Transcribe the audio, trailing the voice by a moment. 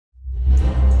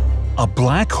A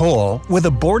black hole with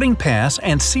a boarding pass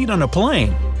and seat on a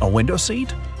plane, a window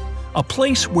seat? A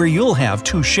place where you'll have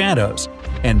two shadows.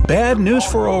 And bad news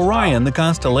for Orion, the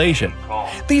constellation.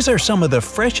 These are some of the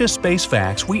freshest space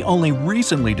facts we only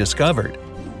recently discovered.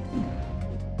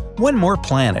 One more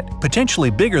planet, potentially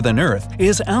bigger than Earth,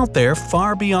 is out there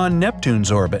far beyond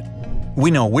Neptune's orbit.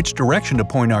 We know which direction to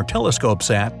point our telescopes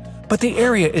at, but the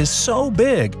area is so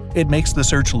big it makes the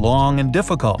search long and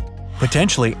difficult.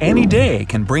 Potentially any day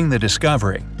can bring the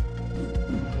discovery.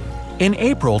 In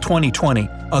April 2020,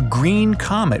 a green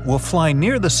comet will fly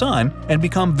near the Sun and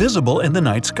become visible in the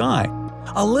night sky,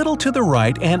 a little to the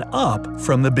right and up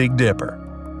from the Big Dipper.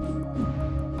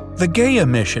 The Gaia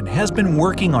Mission has been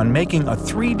working on making a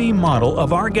 3D model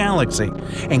of our galaxy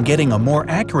and getting a more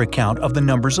accurate count of the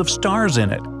numbers of stars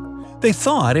in it. They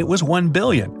thought it was 1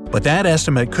 billion, but that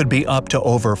estimate could be up to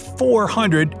over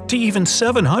 400 to even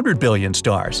 700 billion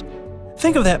stars.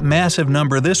 Think of that massive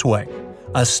number this way.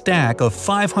 A stack of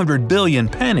 500 billion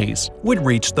pennies would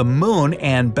reach the Moon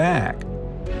and back.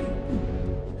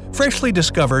 Freshly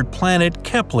discovered planet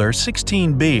Kepler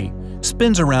 16b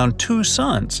spins around two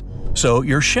suns, so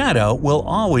your shadow will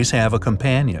always have a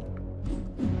companion.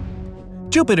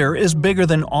 Jupiter is bigger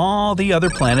than all the other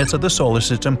planets of the solar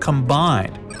system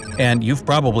combined, and you've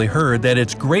probably heard that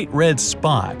its Great Red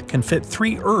Spot can fit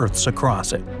 3 Earths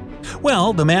across it.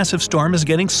 Well, the massive storm is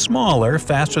getting smaller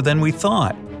faster than we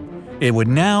thought. It would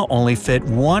now only fit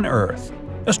 1 Earth.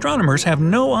 Astronomers have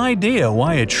no idea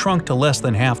why it shrunk to less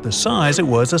than half the size it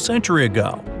was a century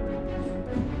ago.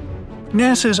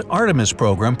 NASA's Artemis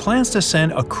program plans to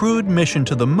send a crewed mission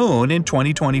to the Moon in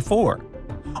 2024.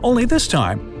 Only this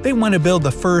time, they want to build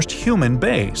the first human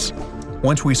base.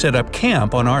 Once we set up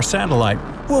camp on our satellite,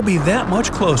 we'll be that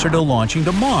much closer to launching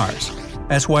to Mars.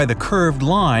 That's why the curved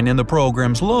line in the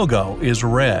program's logo is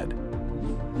red.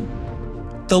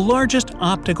 The largest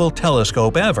optical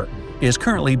telescope ever is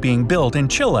currently being built in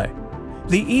Chile.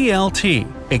 The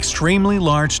ELT, Extremely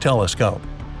Large Telescope.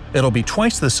 It'll be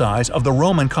twice the size of the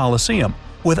Roman Colosseum,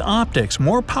 with optics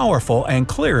more powerful and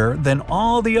clearer than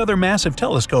all the other massive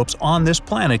telescopes on this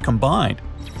planet combined.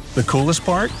 The coolest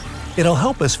part? It'll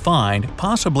help us find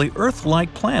possibly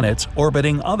Earth-like planets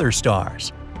orbiting other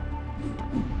stars.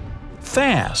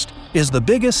 FAST is the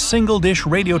biggest single-dish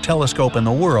radio telescope in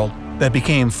the world that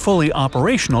became fully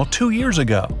operational 2 years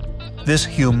ago. This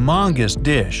humongous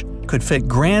dish could fit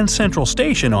Grand Central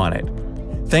Station on it.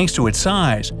 Thanks to its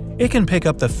size, it can pick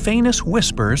up the faintest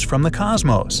whispers from the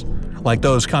cosmos, like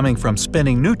those coming from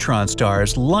spinning neutron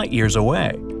stars light years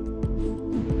away.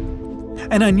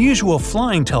 An unusual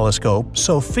flying telescope,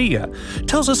 SOFIA,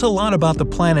 tells us a lot about the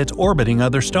planets orbiting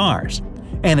other stars,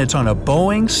 and it's on a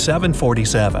Boeing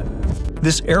 747.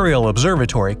 This aerial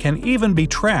observatory can even be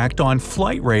tracked on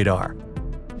flight radar.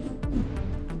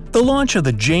 The launch of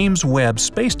the James Webb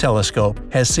Space Telescope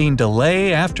has seen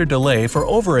delay after delay for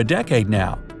over a decade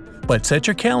now, but set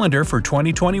your calendar for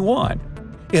 2021.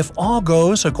 If all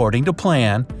goes according to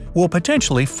plan, we'll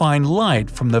potentially find light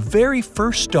from the very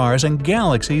first stars and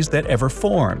galaxies that ever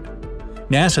formed.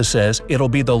 NASA says it'll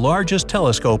be the largest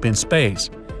telescope in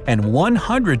space, and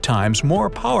 100 times more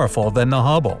powerful than the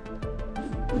Hubble.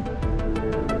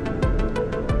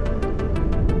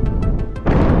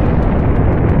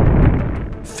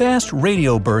 Fast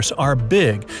radio bursts are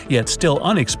big, yet still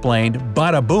unexplained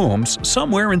bada-booms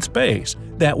somewhere in space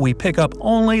that we pick up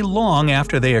only long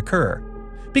after they occur,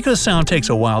 because sound takes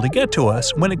a while to get to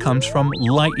us when it comes from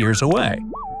light years away.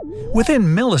 Within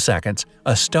milliseconds,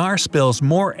 a star spills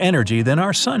more energy than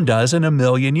our Sun does in a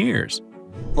million years.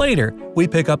 Later, we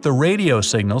pick up the radio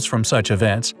signals from such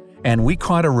events, and we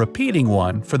caught a repeating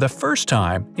one for the first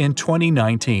time in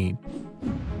 2019.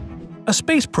 A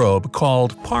space probe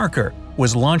called Parker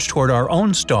was launched toward our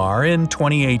own star in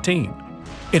 2018.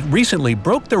 It recently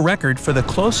broke the record for the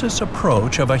closest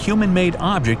approach of a human-made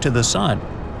object to the Sun,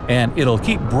 and it'll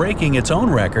keep breaking its own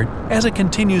record as it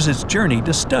continues its journey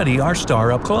to study our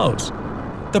star up close.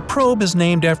 The probe is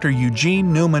named after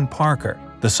Eugene Newman Parker,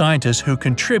 the scientist who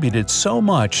contributed so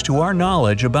much to our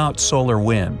knowledge about solar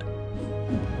wind.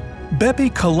 Bepi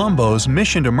Colombo's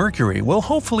mission to Mercury will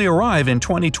hopefully arrive in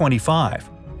 2025.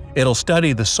 It'll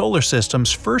study the solar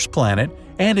system's first planet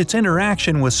and its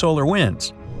interaction with solar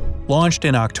winds. Launched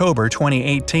in October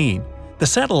 2018, the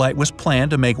satellite was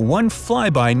planned to make 1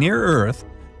 flyby near Earth,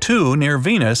 2 near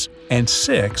Venus, and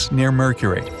 6 near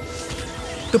Mercury.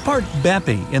 The part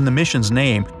Bepi in the mission's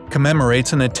name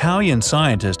commemorates an Italian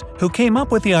scientist who came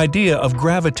up with the idea of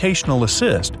gravitational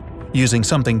assist, using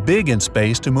something big in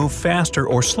space to move faster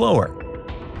or slower.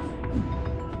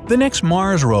 The next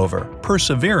Mars rover,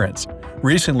 Perseverance,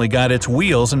 recently got its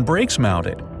wheels and brakes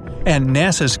mounted. And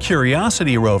NASA's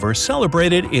Curiosity rover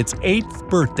celebrated its 8th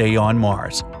birthday on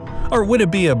Mars. Or would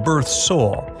it be a birth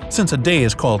sol, since a day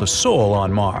is called a sol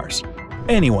on Mars?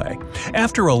 Anyway,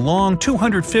 after a long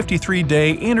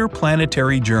 253-day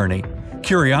interplanetary journey,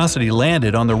 Curiosity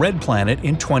landed on the Red Planet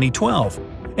in 2012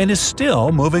 and is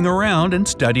still moving around and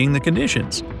studying the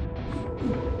conditions.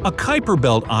 A Kuiper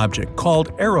Belt object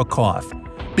called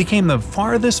Arrokoth became the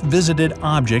farthest visited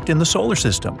object in the solar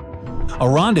system. A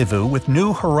rendezvous with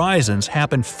New Horizons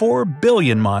happened 4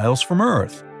 billion miles from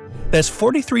Earth. That's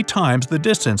 43 times the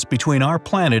distance between our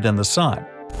planet and the Sun.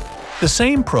 The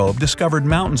same probe discovered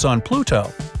mountains on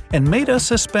Pluto and made us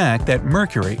suspect that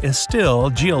Mercury is still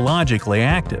geologically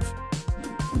active.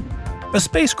 A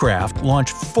spacecraft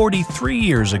launched 43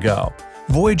 years ago,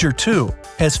 Voyager 2,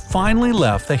 has finally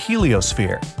left the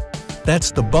heliosphere.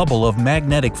 That's the bubble of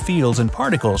magnetic fields and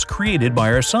particles created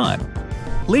by our Sun.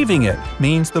 Leaving it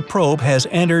means the probe has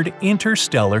entered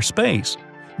interstellar space,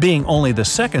 being only the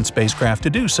second spacecraft to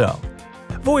do so.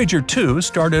 Voyager 2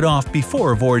 started off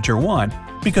before Voyager 1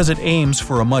 because it aims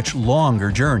for a much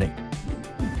longer journey.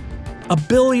 A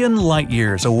billion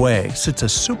light-years away sits a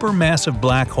supermassive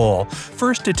black hole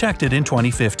first detected in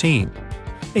 2015.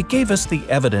 It gave us the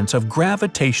evidence of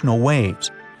gravitational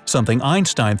waves, something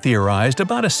Einstein theorized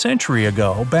about a century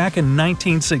ago back in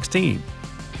 1916.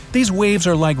 These waves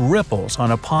are like ripples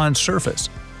on a pond surface,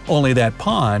 only that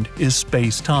pond is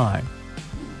space-time.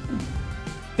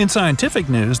 In scientific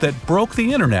news that broke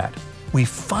the internet, we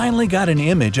finally got an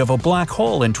image of a black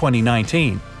hole in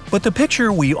 2019. But the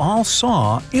picture we all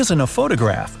saw isn't a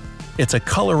photograph. It's a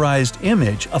colorized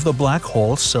image of the black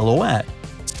hole silhouette.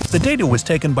 The data was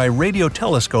taken by radio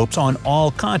telescopes on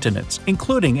all continents,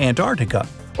 including Antarctica,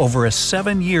 over a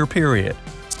 7-year period.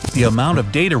 The amount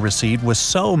of data received was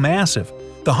so massive,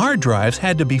 the hard drives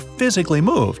had to be physically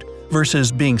moved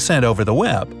versus being sent over the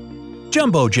web.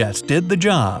 Jumbo jets did the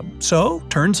job, so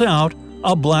turns out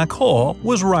a black hole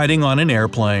was riding on an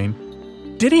airplane.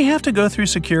 Did he have to go through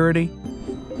security?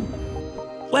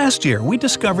 Last year, we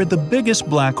discovered the biggest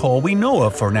black hole we know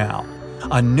of for now,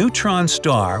 a neutron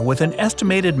star with an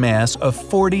estimated mass of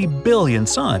 40 billion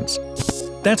suns.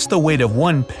 That's the weight of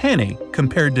 1 penny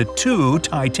compared to 2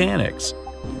 Titanics.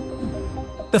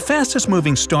 The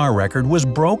fastest-moving star record was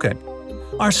broken.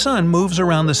 Our Sun moves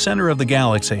around the center of the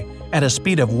galaxy at a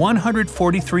speed of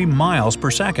 143 miles per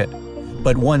second,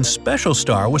 but one special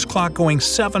star was clocked going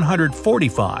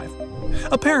 745.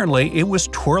 Apparently, it was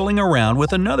twirling around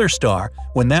with another star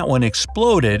when that one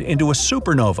exploded into a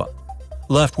supernova.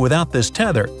 Left without this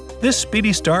tether, this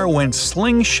speedy star went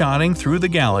slingshotting through the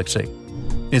galaxy.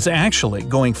 It's actually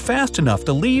going fast enough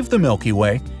to leave the Milky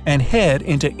Way and head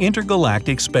into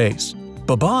intergalactic space.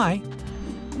 Bye-bye!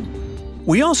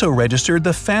 We also registered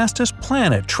the fastest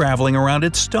planet traveling around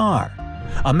its star.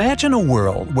 Imagine a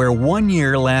world where 1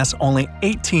 year lasts only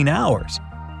 18 hours.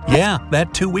 Yeah,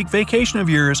 that 2-week vacation of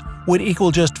yours would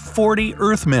equal just 40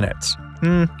 Earth minutes.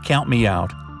 Count me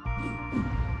out.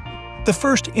 The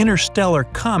first interstellar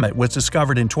comet was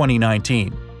discovered in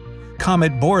 2019.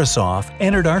 Comet Borisov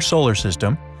entered our solar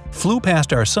system, flew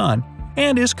past our Sun,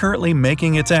 and is currently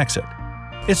making its exit.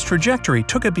 Its trajectory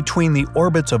took it between the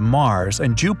orbits of Mars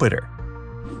and Jupiter.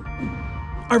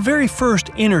 Our very first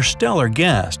interstellar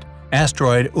guest,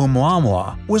 asteroid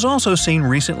Oumuamua, was also seen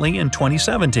recently in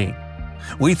 2017.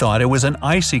 We thought it was an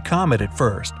icy comet at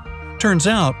first. Turns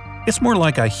out, it's more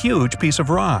like a huge piece of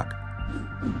rock.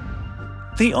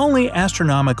 The only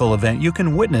astronomical event you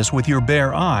can witness with your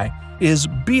bare eye is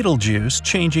Betelgeuse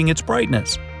changing its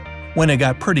brightness. When it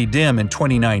got pretty dim in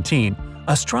 2019,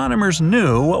 astronomers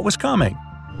knew what was coming.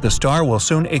 The star will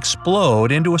soon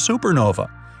explode into a supernova,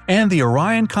 and the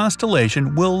Orion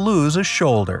constellation will lose a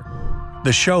shoulder.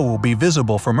 The show will be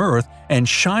visible from Earth and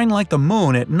shine like the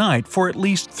moon at night for at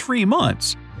least 3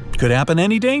 months. Could happen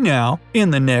any day now, in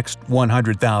the next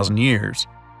 100,000 years.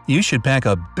 You should pack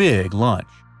a big lunch.